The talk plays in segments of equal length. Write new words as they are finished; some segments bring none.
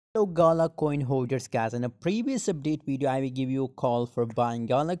Hello Gala coin holders guys, in a previous update video I will give you a call for buying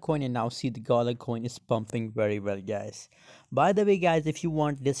Gala coin, and now see the Gala coin is pumping very well guys. By the way guys, if you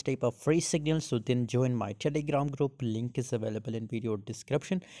want this type of free signal, so then join my Telegram group. Link is available in video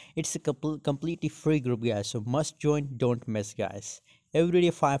description. It's a completely free group guys, so must join, don't miss guys. Every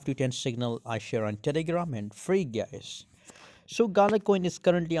day 5 to 10 signal I share on Telegram and free guys. So Gala coin is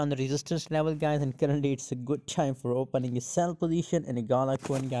currently on the resistance level guys, and currently it's a good time for opening a sell position in a Gala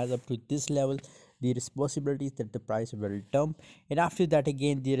coin guys. Up to this level there is possibilities that the price will dump, and after that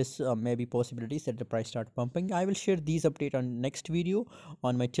again there is maybe possibilities that the price start pumping. I will share these update on next video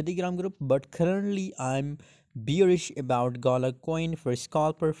on my Telegram group, but currently I'm bearish about Gala coin. For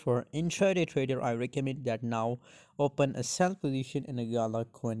scalper, for intraday trader, I recommend that now open a sell position in a Gala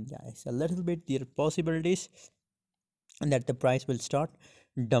coin guys. A little bit there are possibilities and that the price will start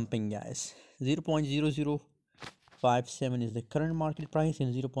dumping guys. 0.0057 is the current market price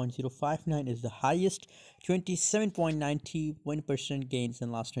and 0.059 is the highest. 27.91% gains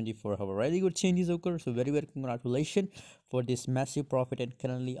in last 24 hours. Really good changes occur, so very congratulations for this massive profit. And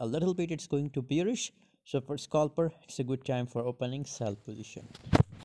currently a little bit it's going to bearish, so for scalper it's a good time for opening sell position.